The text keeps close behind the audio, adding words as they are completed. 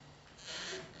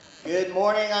Good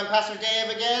morning, I'm Pastor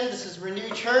Dave again. This is Renew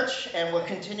Church, and we're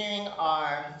continuing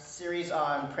our series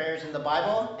on prayers in the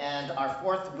Bible, and our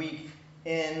fourth week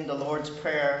in the Lord's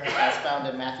Prayer as found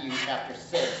in Matthew chapter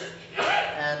 6.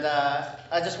 And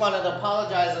I just wanted to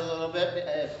apologize a little bit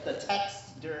if the text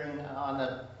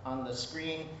on the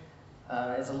screen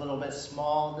is a little bit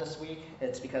small this week.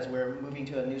 It's because we're moving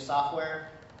to a new software,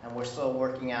 and we're still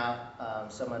working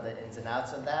out some of the ins and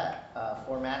outs of that,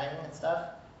 formatting and stuff.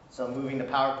 So moving the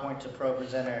PowerPoint to Pro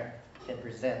Presenter can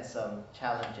present some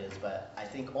challenges, but I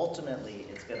think ultimately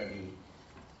it's going to be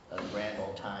a grand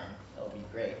old time. It'll be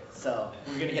great. So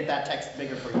we're going to get that text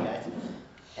bigger for you guys,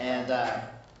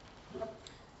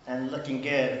 and looking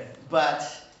good.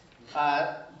 But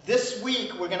this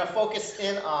week we're going to focus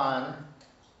in on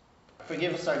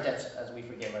forgive us our debts as we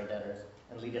forgive our debtors,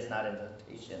 and lead us not into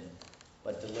temptation,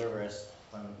 but deliver us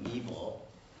from evil.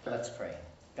 Let's pray.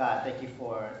 God, thank you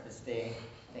for this day.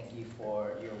 Thank you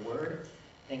for your word.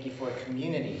 Thank you for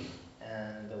community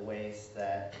and the ways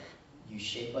that you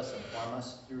shape us and form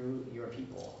us through your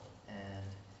people. And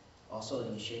also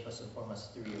you shape us and form us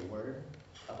through your word.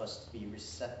 Help us to be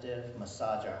receptive,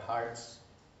 massage our hearts,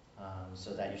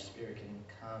 so that your spirit can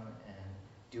come and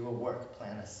do a work,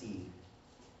 plant a seed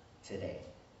today.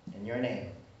 In your name,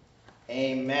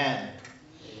 amen.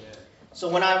 Amen. So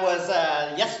when I was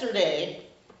yesterday,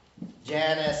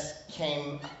 Janice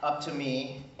came up to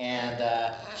me,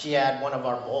 and she had one of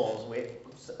our bowls.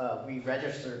 We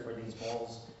registered for these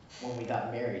bowls when we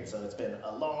got married, so it's been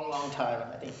a long, long time.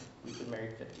 I think we've been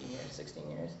married 15 years, 16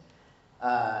 years.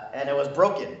 And it was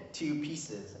broken, 2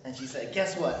 pieces. And she said,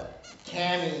 guess what?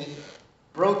 Cammie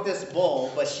broke this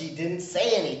bowl, but she didn't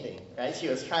say anything, right? She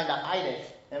was trying to hide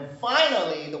it. And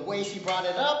finally, the way she brought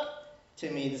it up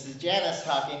to me, this is Janice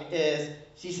talking, is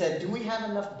she said, do we have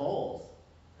enough bowls?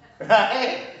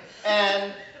 Right?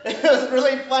 And it was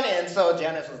really funny. And so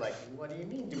Janice was like, what do you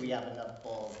mean, do we have enough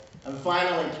bowls? And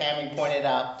finally, Cammie pointed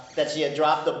out that she had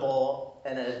dropped the bowl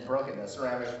and it had broken, the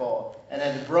ceramic bowl, and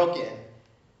it had broken.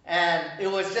 And it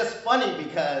was just funny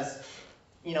because,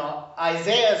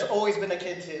 Isaiah's always been a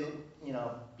kid to,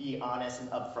 be honest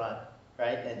and upfront,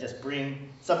 right? And just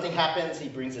something happens, he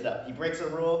brings it up. He breaks a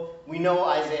rule. We know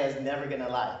Isaiah is never going to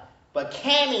lie. But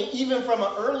Cammie, even from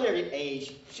an earlier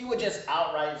age, she would just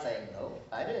outright say, no,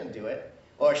 I didn't do it.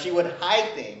 Or she would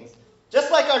hide things. Just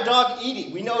like our dog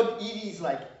Edie. We know Edie's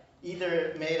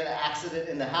either made an accident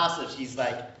in the house or she's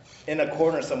in a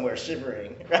corner somewhere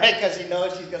shivering, right? Because she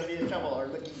knows she's going to be in trouble or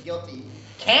looking guilty.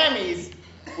 Cammie's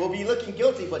will be looking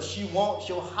guilty, but she won't.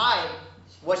 She'll hide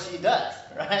what she does,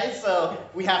 right? So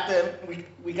we kind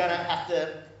of have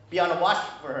to be on the watch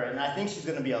for her, and I think she's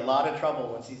going to be a lot of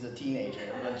trouble when she's a teenager,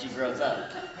 when she grows up.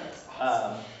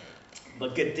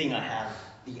 But good thing I have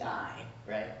the eye,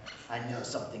 right? I know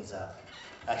something's up.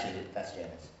 Actually, that's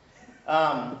Janice.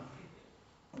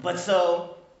 But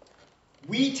so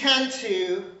we tend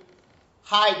to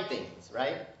hide things,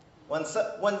 right? When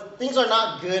things are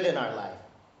not good in our life,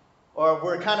 or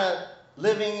we're kind of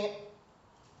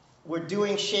we're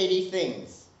doing shady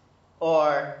things,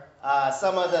 or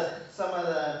some of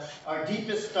our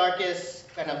deepest,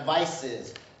 darkest kind of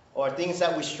vices or things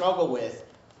that we struggle with,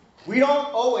 we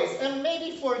don't always, and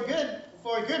maybe for a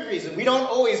good reason, we don't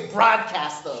always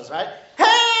broadcast those, right? Hey,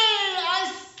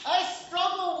 I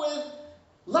struggle with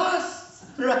lust,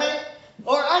 right?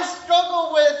 Or I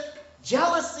struggle with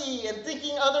jealousy and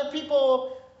thinking other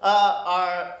people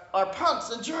are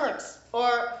punks and jerks.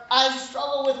 Or I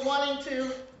struggle with wanting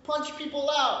to punch people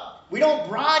out. We don't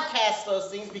broadcast those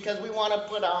things because we want to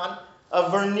put on a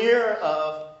veneer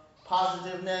of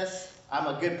positiveness.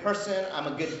 I'm a good person. I'm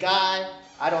a good guy.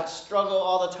 I don't struggle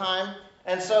all the time.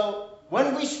 And so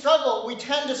when we struggle, we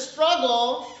tend to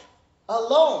struggle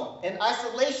alone, in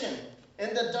isolation,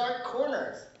 in the dark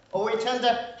corners. Or we tend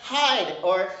to hide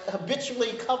or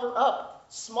habitually cover up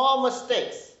small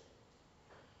mistakes.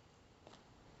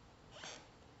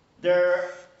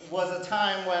 There was a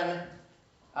time when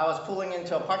I was pulling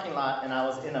into a parking lot and I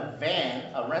was in a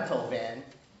van, a rental van,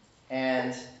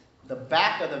 and the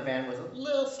back of the van was a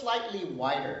little slightly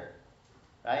wider,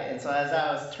 right? And so as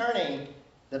I was turning,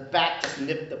 the back just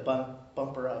nipped the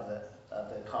bumper of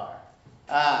the car.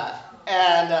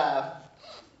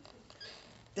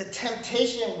 The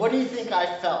temptation, what do you think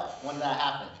I felt when that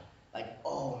happened?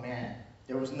 Oh man,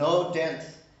 there was no dent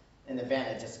in the van.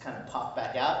 It just kind of popped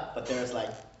back out, but there was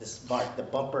this mark, the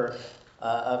bumper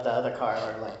of the other car,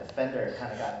 or the fender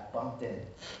kind of got bumped in.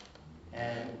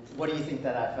 And what do you think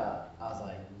that I felt? I was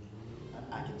like,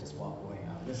 I can just walk away.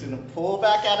 I'm just going to pull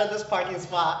back out of this parking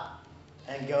spot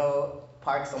and go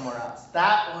park somewhere else.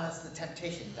 That was the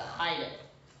temptation, to hide it.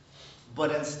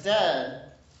 But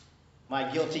instead, my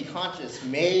guilty conscience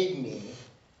made me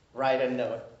write a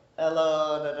note.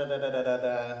 Hello, da da da da da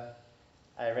da.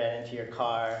 I ran into your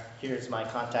car. Here's my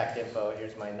contact info.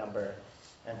 Here's my number,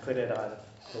 and put it on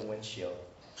the windshield.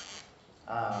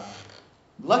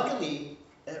 Luckily,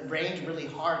 it rained really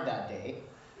hard that day,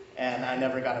 and I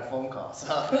never got a phone call.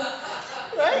 So,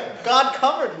 right? God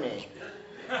covered me.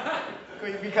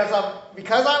 Because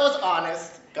I was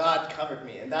honest, God covered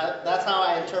me. And that's how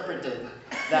I interpreted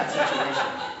that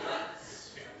situation.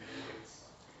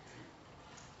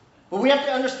 But we have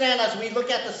to understand, as we look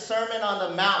at the Sermon on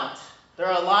the Mount, there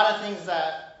are a lot of things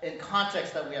that, in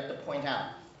context, that we have to point out.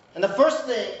 And the first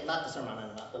thing, not the Sermon on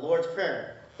the Mount, the Lord's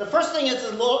Prayer. The first thing is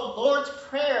the Lord's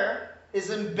Prayer is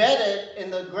embedded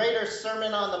in the greater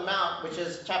Sermon on the Mount, which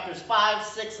is chapters 5,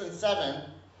 6, and 7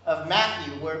 of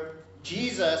Matthew, where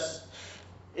Jesus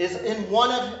is in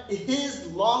one of his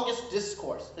longest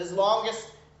discourse, his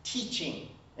longest teaching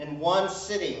in one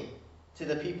sitting to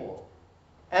the people.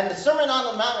 And the Sermon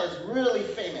on the Mount is really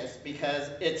famous because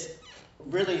it's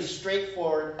really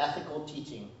straightforward ethical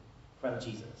teaching from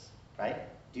Jesus, right?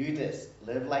 Do this,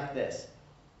 live like this.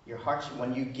 Your heart,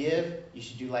 when you give, you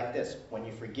should do like this. When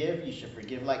you forgive, you should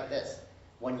forgive like this.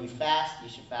 When you fast, you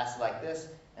should fast like this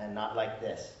and not like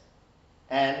this.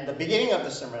 And the beginning of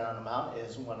the Sermon on the Mount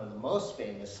is one of the most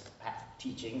famous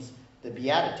teachings, the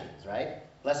Beatitudes, right?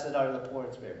 Blessed are the poor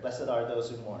in spirit. Blessed are those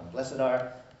who mourn. Blessed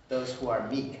are those who are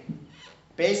meek.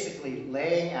 Basically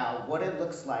laying out what it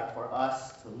looks like for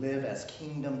us to live as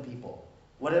kingdom people.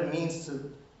 What it means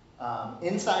to,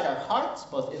 inside our hearts,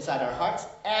 both inside our hearts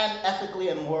and ethically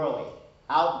and morally,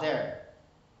 out there.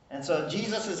 And so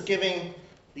Jesus is giving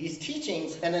these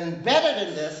teachings, and embedded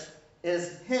in this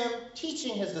is him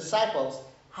teaching his disciples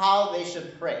how they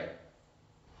should pray.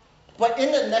 But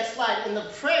in the next slide, in the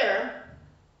prayer,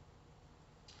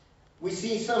 we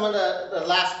see some of the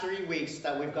last 3 weeks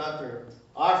that we've gone through.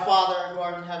 Our Father who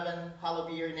art in heaven, hallowed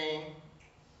be your name.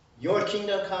 Your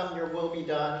kingdom come, your will be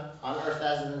done, on earth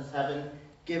as in heaven.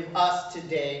 Give us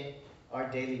today our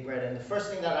daily bread. And the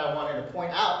first thing that I wanted to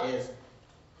point out is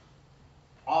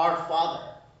our Father,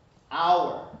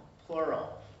 our,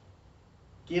 plural.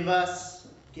 Give us,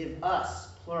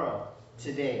 plural,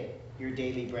 today your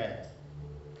daily bread.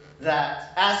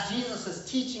 That as Jesus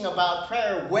is teaching about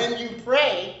prayer, when you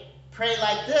pray, pray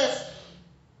like this.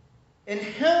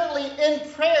 Inherently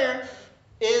in prayer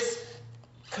is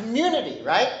community,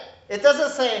 right? It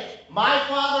doesn't say, my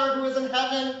Father who is in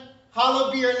heaven,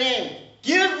 hallowed be your name.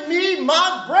 Give me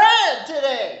my bread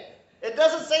today. It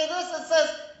doesn't say this. It says,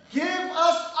 give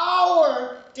us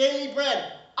our daily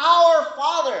bread. Our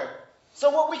Father.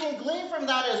 So what we can glean from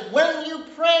that is when you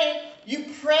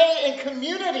pray in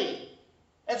community.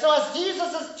 And so as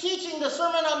Jesus is teaching the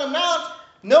Sermon on the Mount,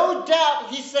 no doubt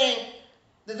he's saying,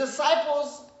 the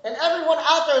disciples and everyone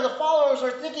out there, the followers, are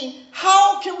thinking,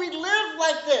 how can we live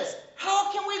like this?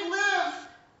 How can we live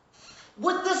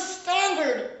with this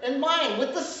standard in mind,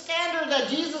 with the standard that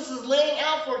Jesus is laying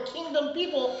out for kingdom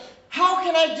people? How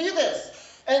can I do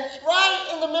this? And right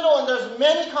in the middle, and there's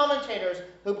many commentators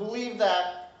who believe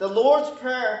that the Lord's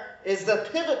Prayer is the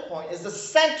pivot point, is the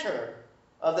center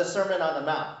of the Sermon on the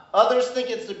Mount. Others think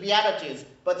it's the Beatitudes,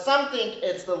 but some think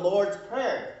it's the Lord's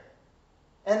Prayer.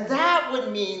 And that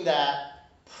would mean that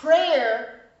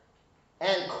prayer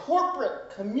and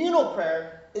corporate communal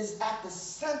prayer is at the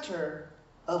center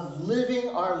of living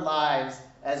our lives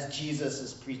as Jesus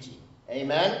is preaching.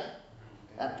 Amen?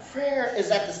 That prayer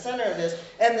is at the center of this.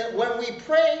 And that when we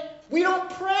pray, we don't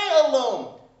pray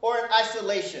alone or in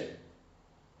isolation.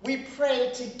 We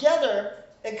pray together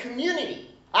in community.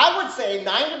 I would say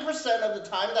 90% of the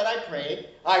time that I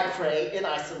pray in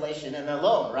isolation and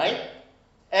alone, right?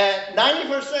 And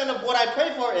 90% of what I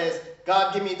pray for is,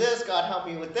 God, give me this. God, help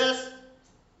me with this.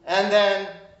 And then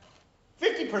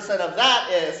 50% of that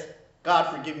is,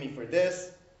 God, forgive me for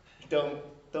this. Don't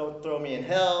throw me in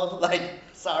hell. Like,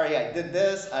 sorry, I did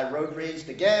this. I road raged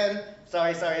again.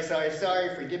 Sorry.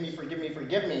 Forgive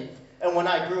me. And when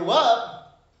I grew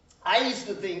up, I used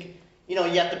to think, you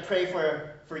have to pray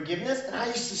for forgiveness. And I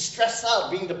used to stress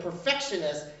out, being the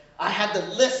perfectionist. I had to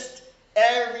list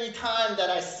every time that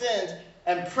I sinned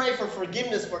and pray for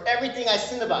forgiveness for everything I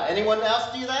sinned about. Anyone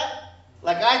else do that?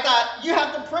 Like, I thought, you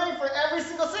have to pray for every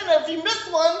single sin. And if you miss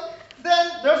one, then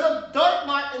there's a dark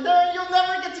mark, and there you'll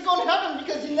never get to go to heaven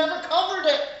because you never covered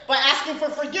it by asking for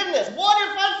forgiveness. What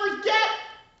if I forget?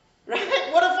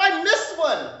 Right? What if I miss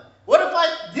one? What if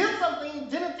I did something,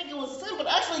 didn't think it was a sin, but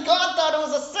actually God thought it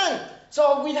was a sin?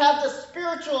 So we'd have this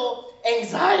spiritual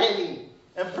anxiety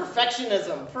and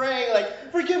perfectionism, praying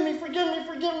like, forgive me, and forgive me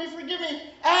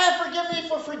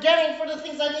for forgetting for the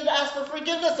things I need to ask for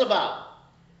forgiveness about.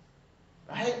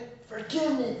 Right?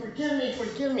 forgive me, forgive me,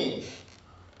 forgive me.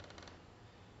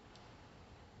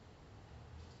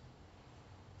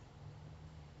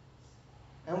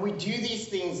 And we do these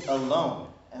things alone,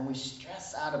 and we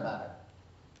stress out about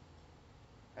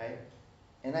it, right?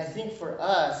 And I think for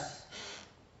us,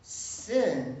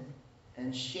 sin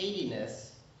and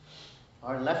shadiness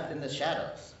are left in the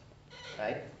shadows,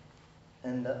 right?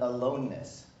 And the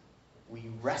aloneness. We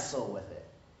wrestle with it,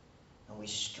 and we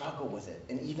struggle with it.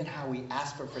 And even how we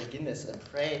ask for forgiveness and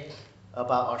pray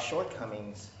about our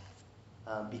shortcomings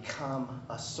become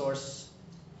a source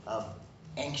of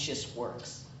anxious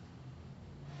works,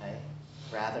 right?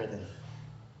 Rather than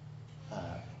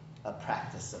a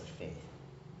practice of faith.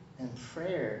 And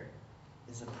prayer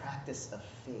is a practice of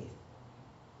faith,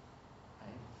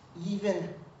 right? Even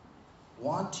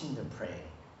wanting to pray,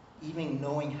 even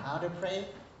knowing how to pray,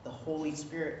 the Holy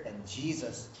Spirit and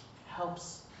Jesus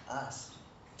helps us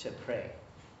to pray.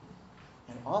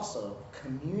 And also,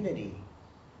 community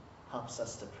helps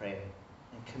us to pray.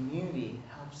 And community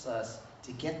helps us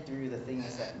to get through the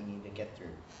things that we need to get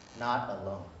through, not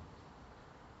alone.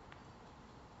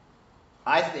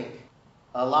 I think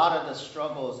a lot of the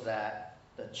struggles that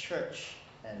the church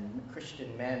and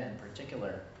Christian men in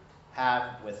particular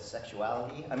have with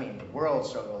sexuality, the world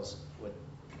struggles with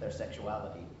their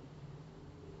sexuality.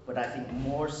 But I think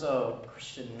more so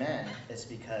Christian men is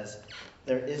because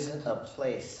there isn't a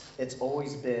place. It's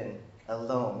always been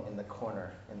alone in the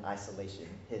corner, in isolation,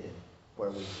 hidden, where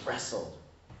we wrestled,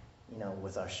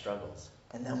 with our struggles.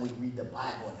 And then we read the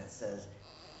Bible and it says,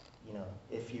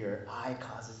 if your eye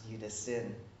causes you to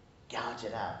sin, gouge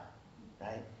it out,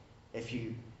 right?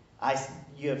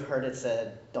 You have heard it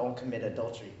said, don't commit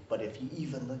adultery. But if you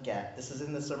even look at, this is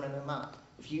in the Sermon on the Mount,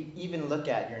 if you even look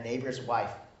at your neighbor's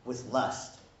wife with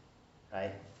lust,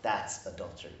 right, that's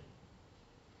adultery.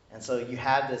 And so you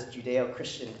have this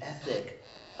Judeo-Christian ethic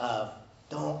of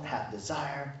don't have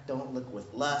desire, don't look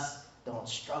with lust, don't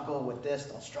struggle with this,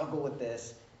 don't struggle with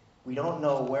this. We don't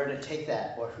know where to take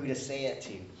that or who to say it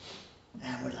to.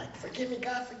 And we're like, forgive me,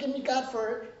 God,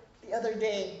 for the other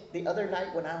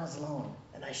night when I was alone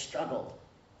and I struggled.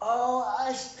 Oh,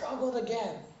 I struggled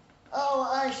again.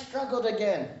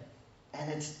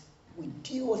 And we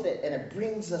deal with it and it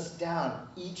brings us down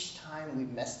each time we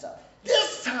messed up.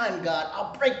 This time, God,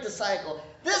 I'll break the cycle.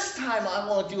 This time I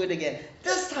won't do it again.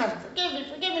 This time, forgive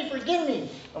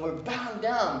me. And we're bound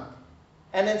down.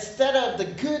 And instead of the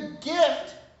good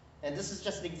gift, and this is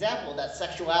just an example that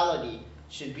sexuality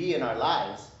should be in our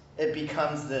lives, it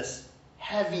becomes this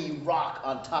heavy rock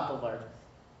on top of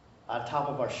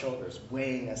our shoulders,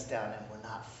 weighing us down, and we're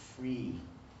not free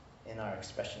in our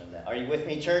expression of that. Are you with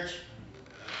me, church?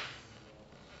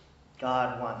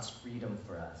 God wants freedom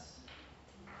for us.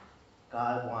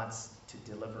 God wants to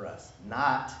deliver us,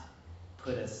 not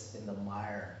put us in the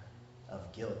mire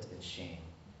of guilt and shame.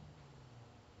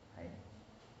 Right?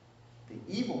 The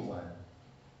evil one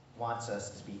wants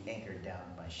us to be anchored down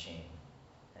by shame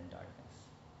and darkness.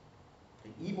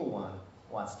 The evil one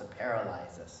wants to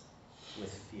paralyze us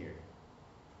with fear.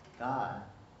 God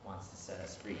wants to set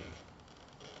us free.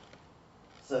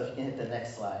 So if you can hit the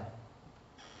next slide.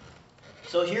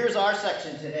 So here's our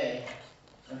section today.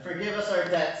 And forgive us our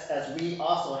debts as we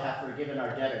also have forgiven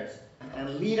our debtors.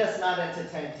 And lead us not into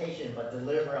temptation, but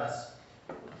deliver us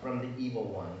from the evil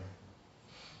one.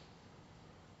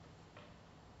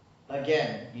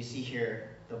 Again, you see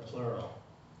here the plural.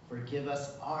 Forgive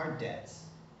us our debts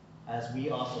as we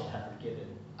also have forgiven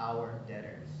our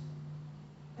debtors.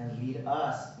 And lead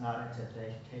us not into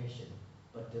temptation,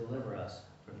 but deliver us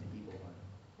from the evil one.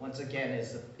 Once again,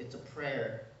 it's a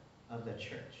prayer of the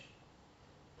church.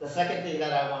 The second thing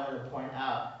that I wanted to point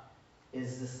out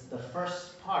is the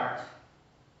first part.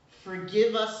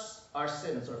 Forgive us our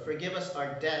sins, or forgive us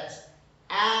our debts,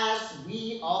 as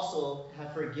we also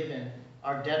have forgiven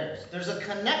our debtors. There's a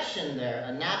connection there,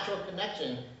 a natural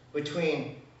connection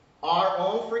between our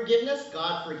own forgiveness,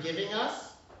 God forgiving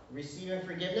us, receiving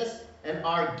forgiveness, and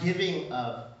our giving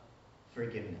of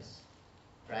forgiveness.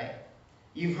 Right?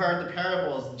 You've heard the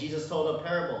parables. Jesus told a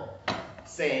parable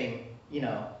saying,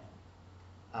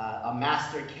 a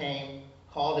master came,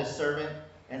 called his servant,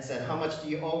 and said, how much do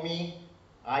you owe me?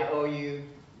 I owe you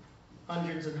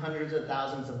hundreds and hundreds of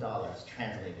thousands of dollars,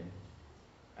 translated.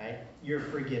 Right? You're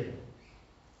forgiven.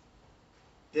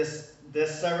 This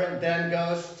servant then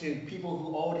goes to people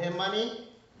who owed him money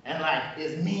and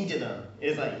is mean to them.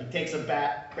 He takes a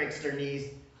bat, breaks their knees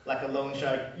like a loan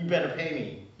shark. You better pay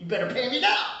me. You better pay me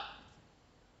now.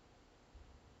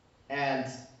 And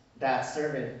that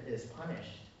servant is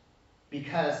punished.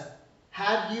 Because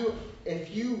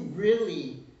if you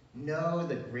really know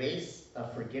the grace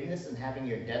of forgiveness and having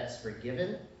your debts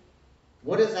forgiven,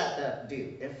 What does that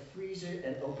do? It frees it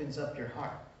and opens up your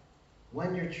heart.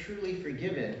 When you're truly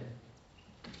forgiven,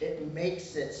 it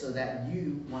makes it so that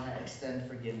you want to extend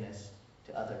forgiveness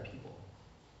to other people.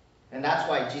 And that's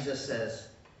why Jesus says,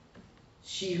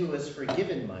 she who is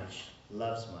forgiven much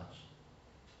loves much.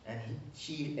 And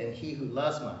he who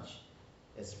loves much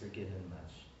is forgiven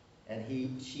much. And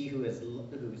she who is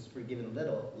forgiven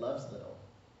little loves little.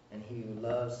 And he who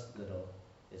loves little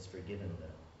is forgiven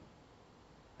little.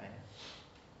 Right?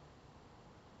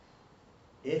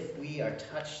 If we are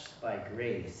touched by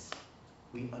grace,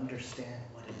 we understand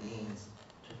what it means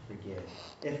to forgive.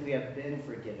 If we have been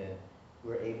forgiven,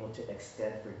 we're able to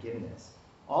extend forgiveness.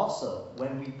 Also,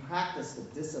 when we practice the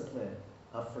discipline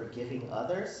of forgiving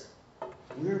others,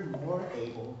 we're more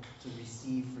able to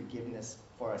receive forgiveness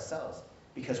for ourselves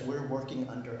because we're working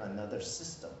under another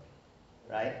system,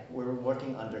 right? We're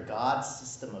working under God's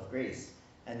system of grace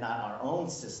and not our own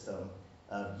system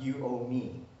of you owe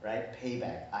me, right?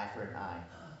 Payback, eye for an eye,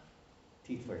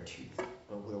 teeth for a tooth.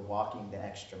 But we're walking the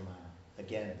extra mile.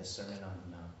 Again, the Sermon on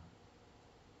the Mount.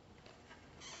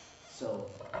 So,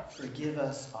 forgive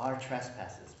us our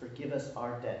trespasses. Forgive us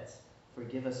our debts.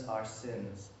 Forgive us our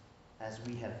sins as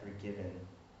we have forgiven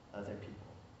other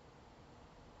people.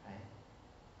 Right?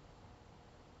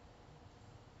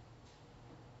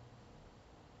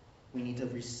 We need to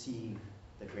receive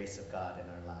the grace of God in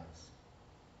our lives.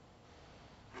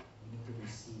 We need to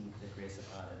receive the grace of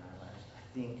God in our lives. I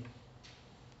think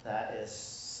that is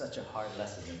such a hard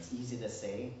lesson. It's easy to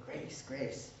say, grace,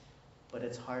 grace, but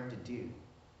it's hard to do.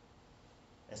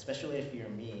 Especially if you're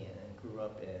me and grew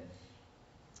up in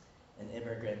an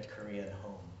immigrant Korean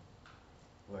home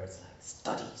where it's like,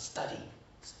 study,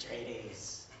 straight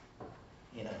A's,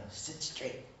 sit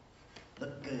straight,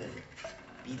 look good,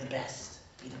 be the best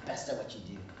at what you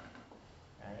do,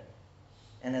 right?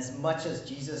 And as much as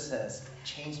Jesus has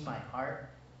changed my heart,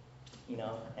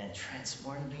 and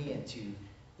transformed me into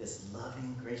this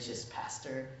loving, gracious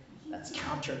pastor that's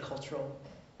countercultural,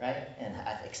 right? And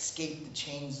I've escaped the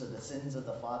chains of the sins of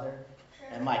the father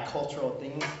and my cultural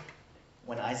things.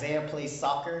 When Isaiah plays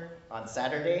soccer on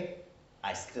Saturday,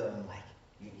 I still am like,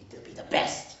 you need to be the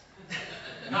best.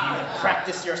 You need to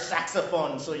practice your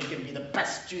saxophone so you can be the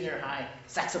best junior high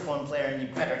saxophone player, and you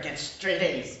better get straight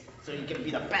A's so you can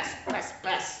be the best.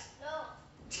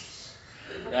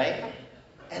 Right?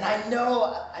 And I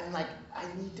know, I'm like, I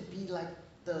need to be like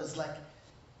those like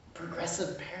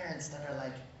progressive parents that are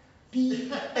like,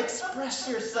 express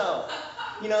yourself,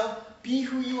 be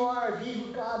who you are, be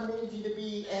who God made you to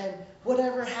be, and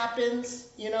whatever happens,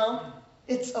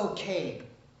 it's okay,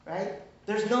 right?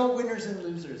 There's no winners and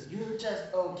losers. You're just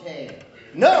okay.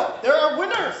 No, there are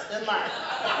winners in life.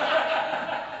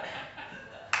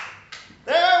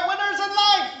 There are winners in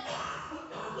life.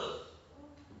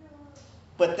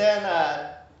 But then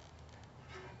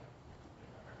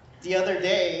the other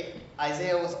day,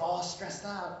 Isaiah was all stressed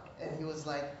out, and he was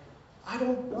like, I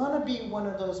don't want to be one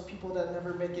of those people that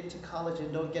never make it to college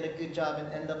and don't get a good job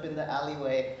and end up in the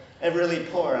alleyway and really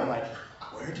poor. I'm like,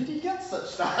 where did he get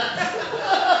such thoughts?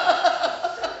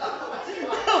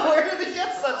 Where did he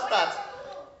get such thoughts?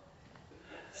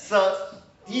 So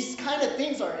these kind of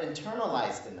things are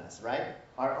internalized in us, right?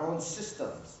 Our own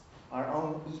systems, our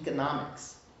own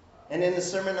economics. And in the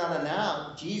Sermon on the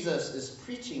Mount, Jesus is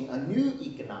preaching a new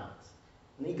economics,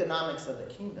 an economics of the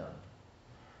kingdom.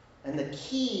 And the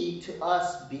key to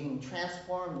us being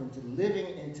transformed into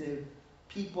living into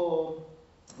people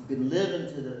who can live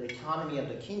into the economy of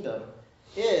the kingdom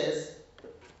is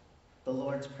the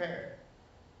Lord's Prayer.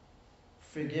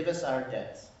 Forgive us our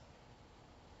debts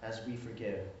as we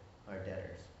forgive our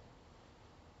debtors.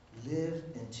 Live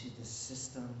into the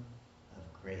system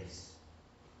of grace.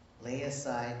 Lay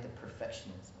aside the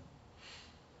perfectionism.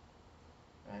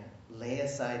 Right? Lay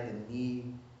aside the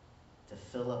need to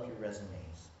fill up your resumes.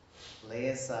 Lay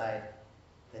aside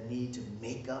the need to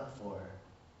make up for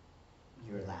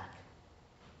your lack.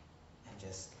 And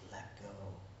just let go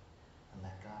and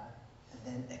let God. And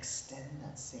then extend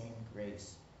that same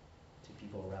grace to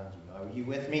people around you. Are you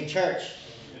with me, church?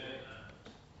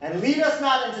 And lead us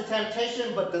not into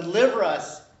temptation, but deliver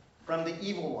us from the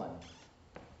evil one.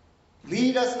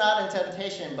 Lead us not in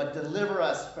temptation, but deliver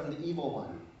us from the evil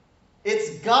one.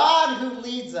 It's God who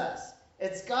leads us.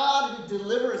 It's God who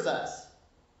delivers us.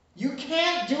 You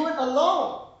can't do it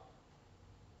alone.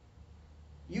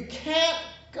 You can't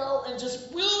go and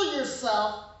just will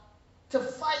yourself to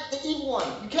fight the evil one.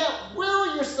 You can't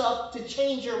will yourself to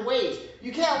change your ways.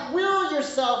 You can't will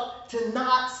yourself to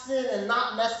not sin and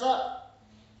not mess up.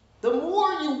 The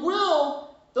more you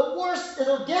will, the worse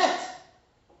it'll get.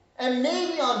 And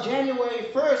maybe on January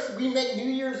 1st, we make New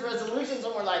Year's resolutions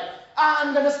and we're like,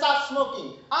 I'm going to stop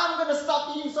smoking. I'm going to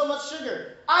stop eating so much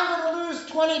sugar. I'm going to lose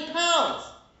 20 pounds.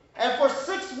 And for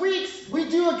 6 weeks, we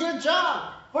do a good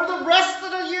job. For the rest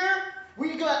of the year,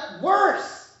 we get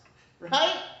worse,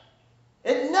 right?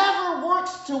 It never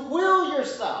works to will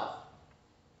yourself.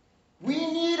 We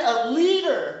need a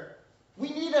leader. We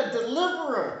need a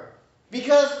deliverer.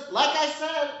 Because, like I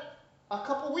said a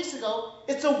couple weeks ago,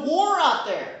 it's a war out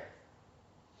there.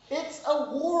 It's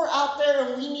a war out there,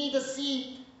 and we need to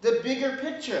see the bigger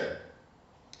picture.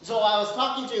 So I was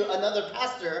talking to another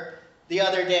pastor the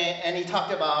other day, and he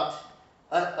talked about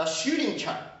a shooting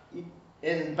chart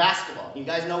in basketball. You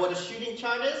guys know what a shooting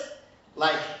chart is?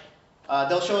 Like,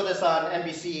 they'll show this on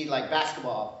NBC, like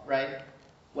basketball, right?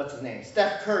 What's his name?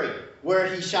 Steph Curry, where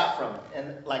he shot from,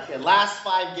 and like the last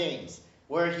 5 games,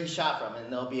 where he shot from.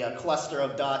 And there'll be a cluster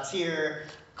of dots here,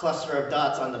 cluster of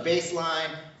dots on the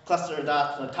baseline, cluster of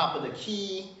dots on the top of the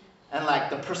key, and like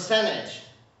the percentage,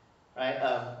 right,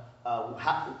 of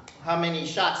how many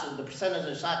shots, the percentage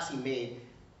of shots he made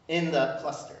in the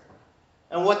cluster.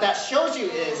 And what that shows you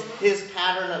is his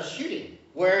pattern of shooting,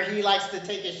 where he likes to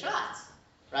take his shots,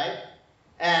 right?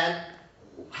 And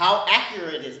how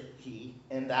accurate is he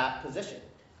in that position.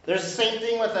 There's the same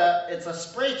thing with it's a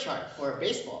spray chart for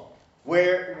baseball,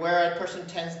 where a person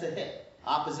tends to hit.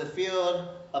 Opposite field,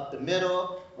 up the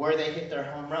middle, where they hit their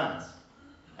home runs.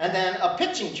 And then a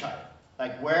pitching chart,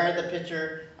 like where the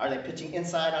pitcher, are they pitching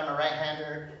inside on a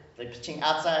right-hander? Are they pitching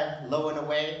outside, low and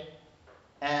away?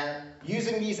 And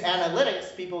using these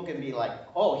analytics, people can be like,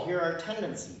 oh, here are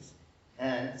tendencies.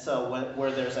 And so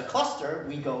where there's a cluster,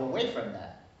 we go away from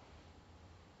that,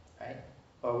 right?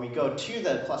 Or we go to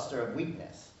the cluster of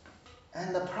weakness.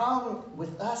 And the problem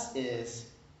with us is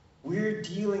we're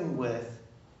dealing with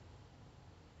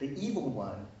the evil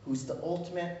one, who's the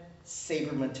ultimate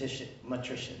sabermetrician.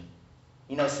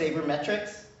 You know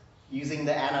sabermetrics? Using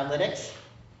the analytics?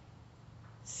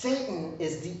 Satan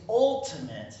is the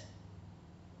ultimate,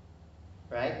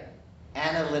 right,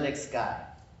 analytics guy.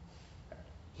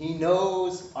 He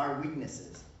knows our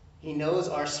weaknesses. He knows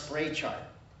our spray chart.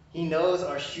 He knows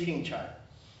our shooting chart,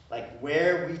 like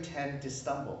where we tend to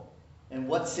stumble and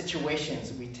what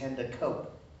situations we tend to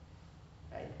cope.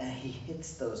 Right? And he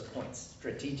hits those points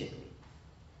strategically.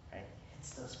 Right? He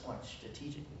hits those points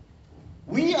strategically.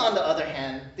 We, on the other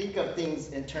hand, think of things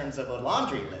in terms of a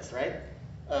laundry list, right?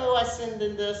 Oh, I sinned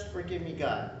in this, forgive me,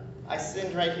 God. I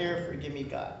sinned right here, forgive me,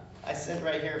 God. I sinned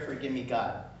right here, forgive me,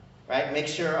 God. Right? Make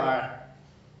sure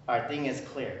our thing is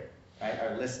clear, right?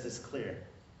 Our list is clear.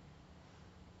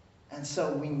 And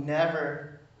so we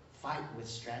never fight with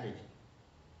strategy,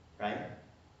 right?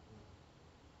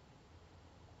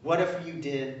 What if you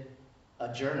did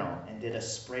a journal and did a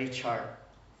spray chart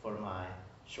for my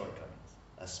shortcomings?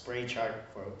 A spray chart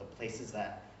for the places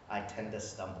that I tend to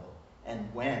stumble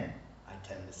and when I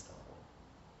tend to stumble.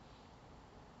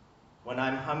 When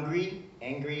I'm hungry,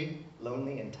 angry,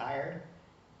 lonely, and tired,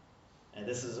 and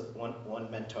this is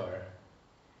one mentor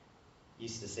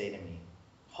used to say to me,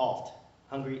 halt,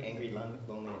 hungry, angry,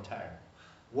 lonely, and tired.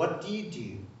 What do you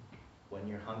do when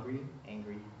you're hungry,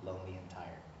 angry, lonely, and tired?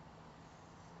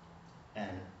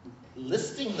 And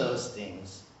listing those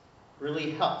things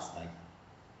really helps. Like,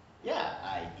 yeah,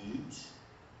 I eat,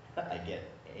 I get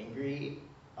angry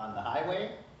on the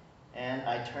highway, and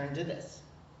I turn to this.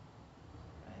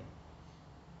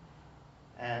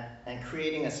 Right? And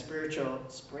creating a spiritual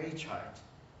spray chart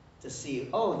to see,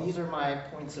 oh, these are my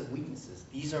points of weaknesses.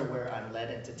 These are where I'm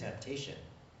led into temptation.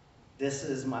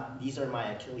 These are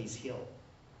my Achilles heel.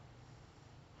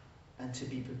 And to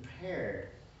be prepared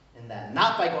in that,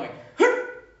 not by going,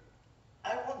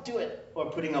 I won't do it, or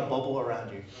putting a bubble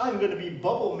around you. I'm going to be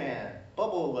bubble man,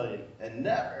 bubble buddy, and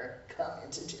never come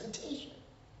into temptation.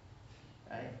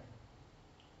 Right?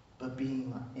 But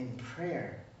being in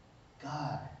prayer,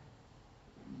 God,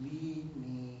 lead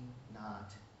me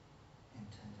not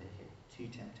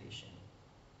into temptation.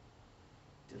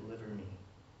 Deliver me.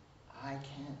 I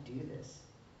can't do this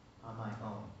on my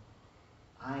own.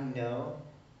 I know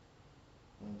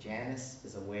when Janice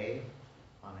is away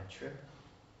on a trip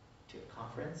to a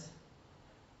conference,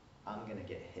 I'm going to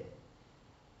get hit,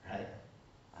 right?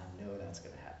 I know that's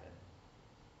going to happen.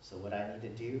 So what I need to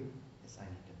do is I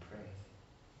need to pray.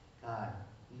 God,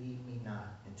 lead me not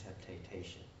into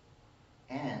temptation.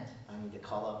 And I need to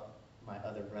call up my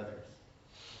other brothers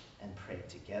and pray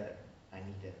together. I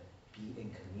need to be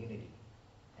in community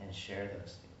and share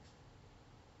those things.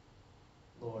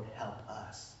 Lord, help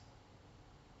us,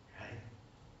 right?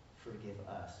 Forgive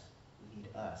us,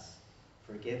 lead us.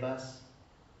 Forgive us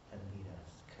and lead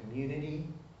us. Community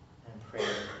and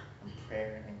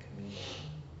prayer and community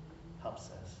helps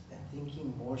us. And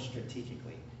thinking more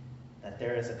strategically. that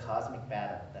there is a cosmic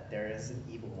battle, that there is an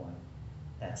evil one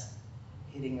that's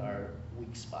hitting our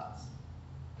weak spots.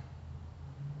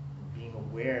 And being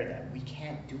aware that we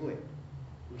can't do it.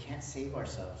 We can't save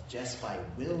ourselves just by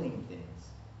willing things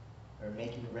or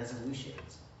making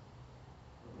resolutions.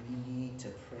 We need to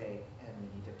pray, and we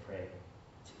need to pray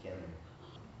together.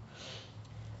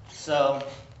 So,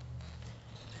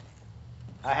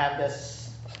 I have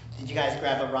this. Did you guys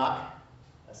grab a rock?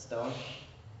 A stone?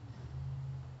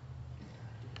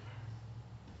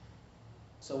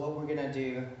 So what we're going to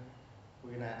do,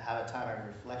 we're going to have a time of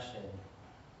reflection.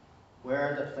 Where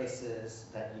are the places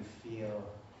that you feel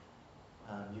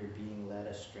you're being led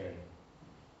astray?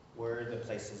 Where are the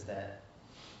places that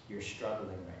you're struggling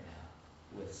right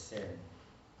now with sin?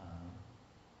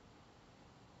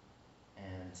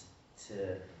 And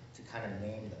to kind of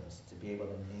name those, to be able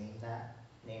to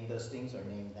name those things or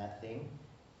name that thing,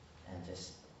 and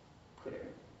just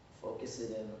focus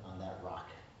it in on that rock.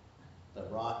 The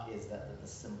rock is the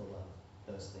symbol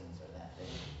of those things or that thing.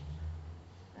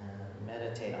 And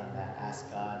meditate on that. Ask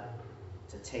God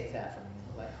to take that from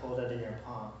you. Like, hold it in your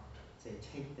palm. Say,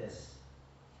 take this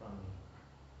from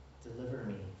me. Deliver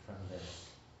me from this.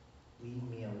 Lead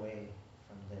me away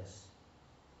from this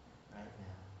right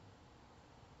now.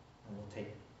 And we'll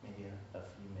take maybe a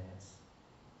few minutes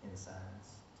in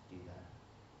silence to do that.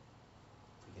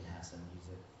 We can have some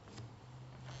music.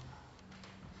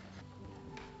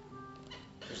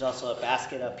 There's also a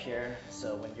basket up here,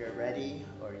 so when you're ready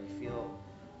or you feel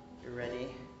you're ready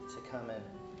to come and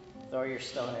throw your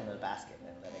stone in the basket.